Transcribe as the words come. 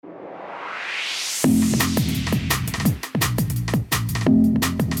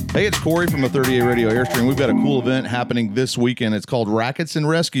Hey, it's Corey from the 38 Radio Airstream. We've got a cool event happening this weekend. It's called Racquets and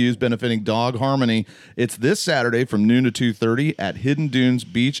Rescues, benefiting Dog Harmony. It's this Saturday from noon to 2:30 at Hidden Dunes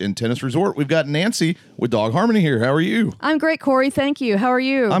Beach and Tennis Resort. We've got Nancy with Dog Harmony here. How are you? I'm great, Corey. Thank you. How are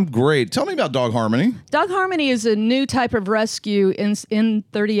you? I'm great. Tell me about Dog Harmony. Dog Harmony is a new type of rescue in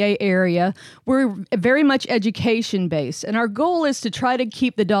 38 area. We're very much education-based, and our goal is to try to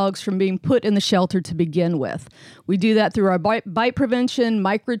keep the dogs from being put in the shelter to begin with. We do that through our bite prevention,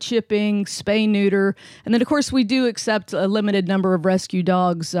 microchipping, spay, neuter, and then, of course, we do accept a limited number of rescue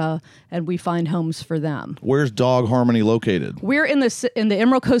dogs, and we find homes for them. Where's Dog Harmony located? We're in the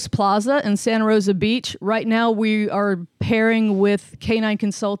Emerald Coast Plaza in Santa Rosa Beach. Right now, we are pairing with Canine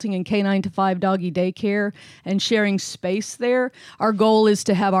Consulting and Canine to 5 Doggy Daycare and sharing space there. Our goal is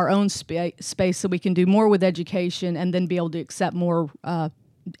to have our own space so we can do more with education and then be able to accept more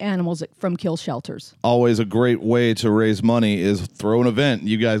animals from kill shelters. Always a great way to raise money is throw an event.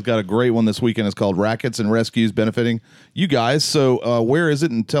 You guys got a great one this weekend. It's called Racquets and Rescues, benefiting you guys. So where is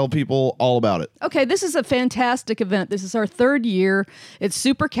it, and tell people all about it? Okay, this is a fantastic event. This is our 3rd year. It's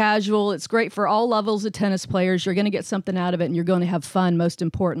super casual. It's great for all levels of tennis players. You're going to get something out of it, and you're going to have fun, most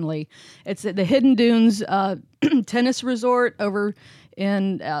importantly. It's at the Hidden Dunes Tennis Resort over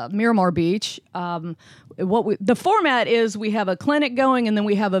in Miramar Beach. The format is we have a clinic going, and then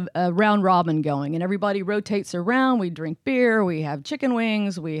we have a round robin going, and everybody rotates around. We drink beer, we have chicken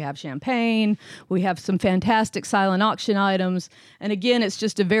wings, we have champagne, we have some fantastic silent auction items. And again, it's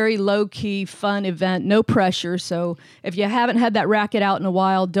just a very low-key, fun event, no pressure. So if you haven't had that racket out in a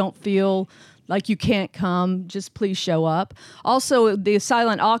while, don't feel like you can't come, just please show up. Also, the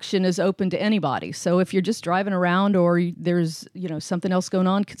silent auction is open to anybody. So if you're just driving around or there's something else going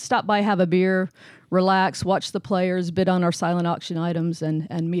on, stop by, have a beer, relax, watch the players, bid on our silent auction items, and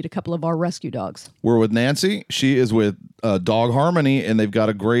meet a couple of our rescue dogs. We're with Nancy. She is with Dog Harmony, and they've got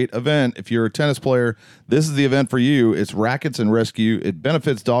a great event. If you're a tennis player, this is the event for you. It's Racquets and Rescue. It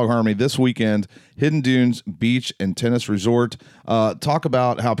benefits Dog Harmony this weekend, Hidden Dunes Beach and Tennis Resort. Talk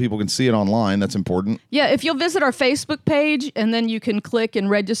about how people can see it online. That's important. Yeah, if you'll visit our Facebook page, and then you can click and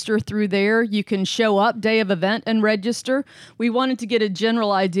register through there. You can show up day of event and register. We wanted to get a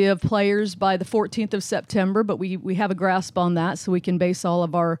general idea of players by the 14th of September, but we have a grasp on that, so we can base all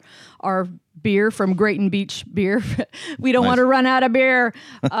of our beer from Grayton Beach Beer. We don't want to run out of beer.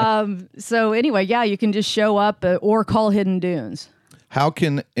 So anyway, yeah, you can just show up or call Hidden Dunes. How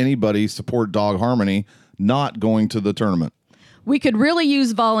can anybody support Dog Harmony not going to the tournament? We could really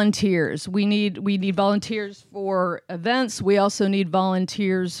use volunteers. We need volunteers for events. We also need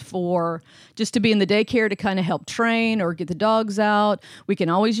volunteers for just to be in the daycare to kind of help train or get the dogs out. We can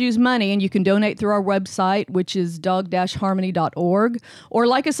always use money, and you can donate through our website, which is dog-harmony.org, or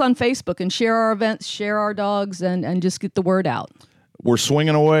like us on Facebook and share our events, share our dogs, and just get the word out. We're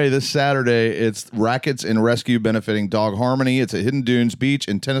swinging away this Saturday. It's Racquets and Rescue benefiting Dog Harmony. It's at Hidden Dunes Beach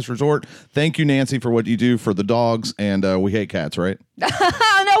and Tennis Resort. Thank you, Nancy, for what you do for the dogs. And we hate cats, right? No,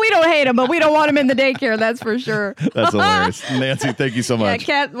 we don't hate them, but we don't want them in the daycare. That's for sure. That's hilarious. Nancy, thank you so much.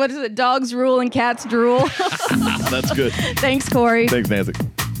 Yeah, what is it? Dogs rule and cats drool. That's good. Thanks, Corey. Thanks, Nancy.